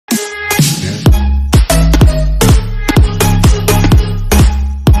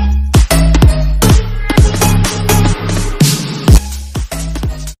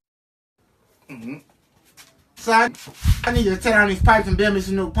Son, I need you to tear down these pipes and build me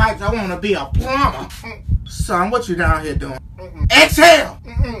some new pipes. I want to be a plumber. Son, what you down here doing? Exhale!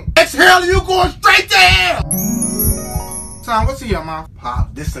 Exhale, you going straight to hell! Son, what's in your mouth?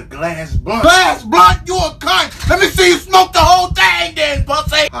 Pop, this a glass blunt. Glass blunt? You a cunt! Let me see you smoke the whole thing then,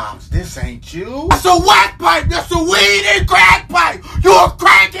 pussy! Pops, this ain't you. That's a whack pipe! That's a weed and crack pipe! You a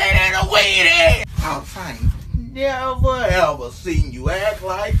crackhead and a weedhead! Pops, I ain't never ever seen you act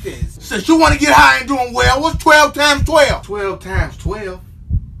like this. Since you want to get high and doing well, what's 12 times 12? 12 times 12?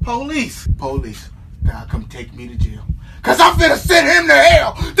 Police. Police. Now come take me to jail. Cause I'm finna send him to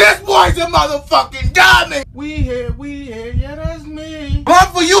hell. This boy's a motherfucking dummy. We here, yeah, that's me. Blunt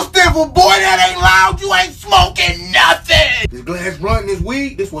for you, stand for boy, that ain't loud. You ain't smoking nothing. This glass blunt and this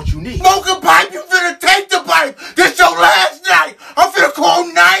weed, this what you need. Smoking pipe, you finna take the pipe. This your last night. I'm finna call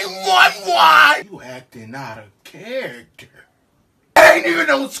 911. You acting out of character. Ain't even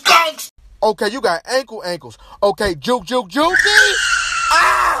no skunks. Okay, you got ankles. Okay, jukey.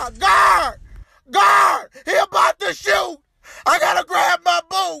 Ah, guard! Guard! He about to shoot! I gotta grab my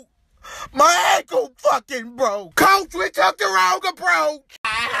boot! My ankle fucking broke! Coach, we took the wrong approach!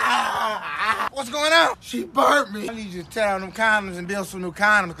 What's going on? She burnt me. I need you to tear down them condoms and build some new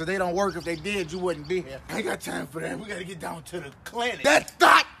condoms because they don't work. If they did, you wouldn't be here. I ain't got time for that. We gotta get down to the clinic. That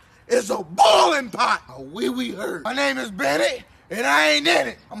thought is a boiling pot! A wee hurt. My name is Benny, and I ain't in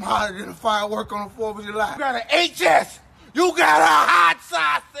it. I'm hotter than a firework on the 4th of July. You got an HS! You got a hot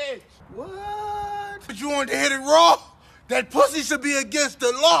sausage! What? But you wanted to hit it raw? That pussy should be against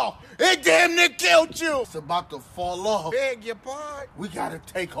the law. It damn near killed you. It's about to fall off. Beg your pardon. We gotta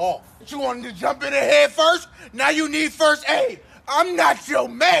take off. You wanted to jump in the head first? Now you need first aid. I'm not your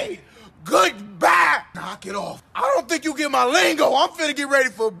maid. Goodbye. Knock it off. I don't think you get my lingo. I'm finna get ready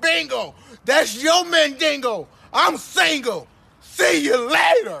for bingo. That's your mandingo. I'm single. See you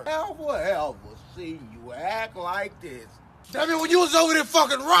later. Never seen you act like this. I mean, when you was over there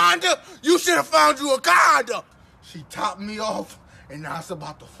fucking Rhonda, you should have found you a condo. She topped me off, and now it's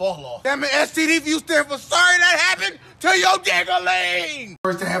about to fall off. Damn it, STD, if you stand for sorry that happened to your dingling.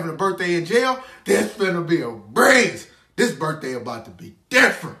 First time having a birthday in jail, this finna be a breeze. This birthday about to be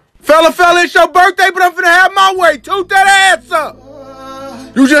different. Fella, it's your birthday, but I'm finna have my way. Toot that ass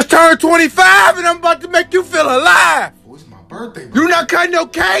up. You just turned 25, and I'm about to make you feel alive. Birthday, you not cutting no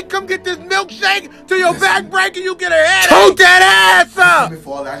cake? Come get this milkshake till your back break and you get a headache. Toot that ass up!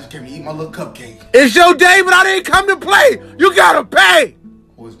 Before I just came to eat my little cupcake. It's your day, but I didn't come to play. You gotta pay.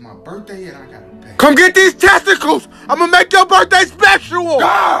 Oh, it's my birthday and I gotta pay. Come get these testicles. I'm gonna make your birthday special.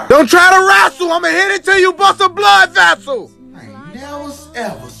 God. Don't try to wrestle. I'm gonna hit it till you bust a blood vessel. I ain't never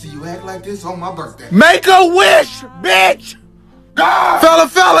ever see you act like this on my birthday. Make a wish, bitch. God.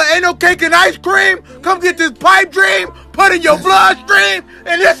 Fella, ain't no cake and ice cream. Come get this pipe dream, put in your bloodstream,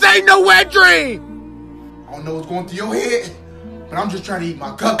 and this ain't no wet dream. I don't know what's going through your head, but I'm just trying to eat my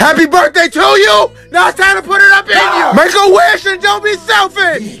cupcake. Happy birthday to you. Now it's time to put it up in you. Make a wish and don't be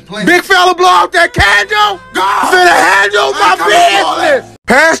selfish. Big fella, blow out that candle. Finna handle my business.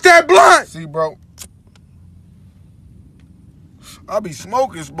 Pass that blunt. See, bro, I be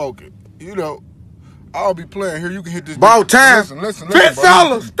smoking. You know. I'll be playing here. You can hit this. About time. Listen, Big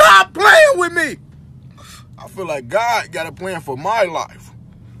fella, stop playing with me. I feel like God got a plan for my life.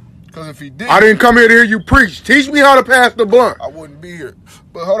 Because if he did, I didn't come here to hear you preach. Teach me how to pass the blunt. I wouldn't be here.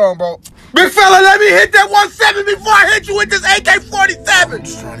 But hold on, bro. Big fella, let me hit that 170 before I hit you with this AK-47. I'm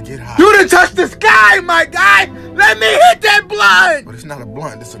just trying to get high. You done touched the sky, my guy. Let me hit that blunt. But it's not a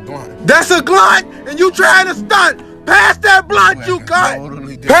blunt. It's a glunt. That's a glunt, and you trying to stunt. Pass that blunt, you cunt.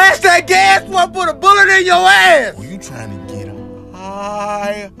 Totally pass that gas one, put a bullet in your ass. Well, you trying to get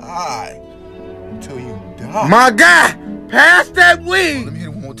high until you die. My guy, pass that weed. Well, let me hit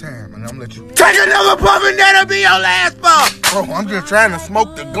it one more time, and I'm gonna let you take another puff, and that'll be your last puff. Bro, I'm just trying to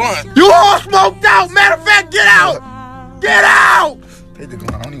smoke the blunt. You all smoked out. Matter of fact, get out. Get out. Take the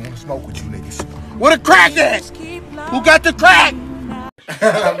blunt. I don't even want to smoke with you niggas. Where the crack at? Who got the crack?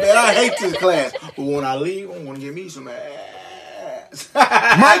 Man, I hate this class. But when I leave, I want to give me some ass.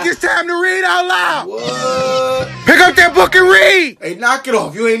 Mike, it's time to read out loud. What? Pick up that book and read. Hey, knock it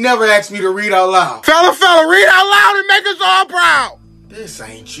off. You ain't never asked me to read out loud. Fella, read out loud and make us all proud. This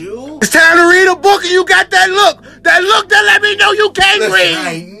ain't you. It's time to read a book and you got that look. That look that let me know you can't read.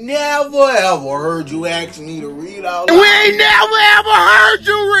 I ain't never ever heard you ask me to read out loud. We ain't never ever heard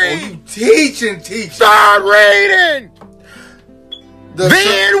you read. Oh, you teaching. Start reading.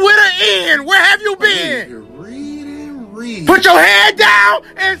 Then with an N, where have you been? You're reading. Put your head down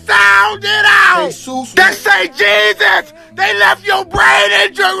and sound it out. Jesus. That say Jesus. They left your brain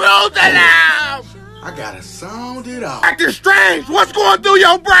in Jerusalem. I gotta sound it out. Acting strange. What's going through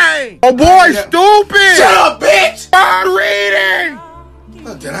your brain? Oh boy, stupid. Shut up, bitch.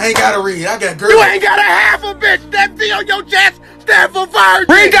 I ain't gotta read. I got girls. You ain't got a half a bitch. That V on your chest stand for virgin.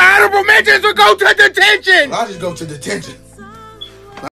 Read the honorable mentions or go to detention. I just go to detention.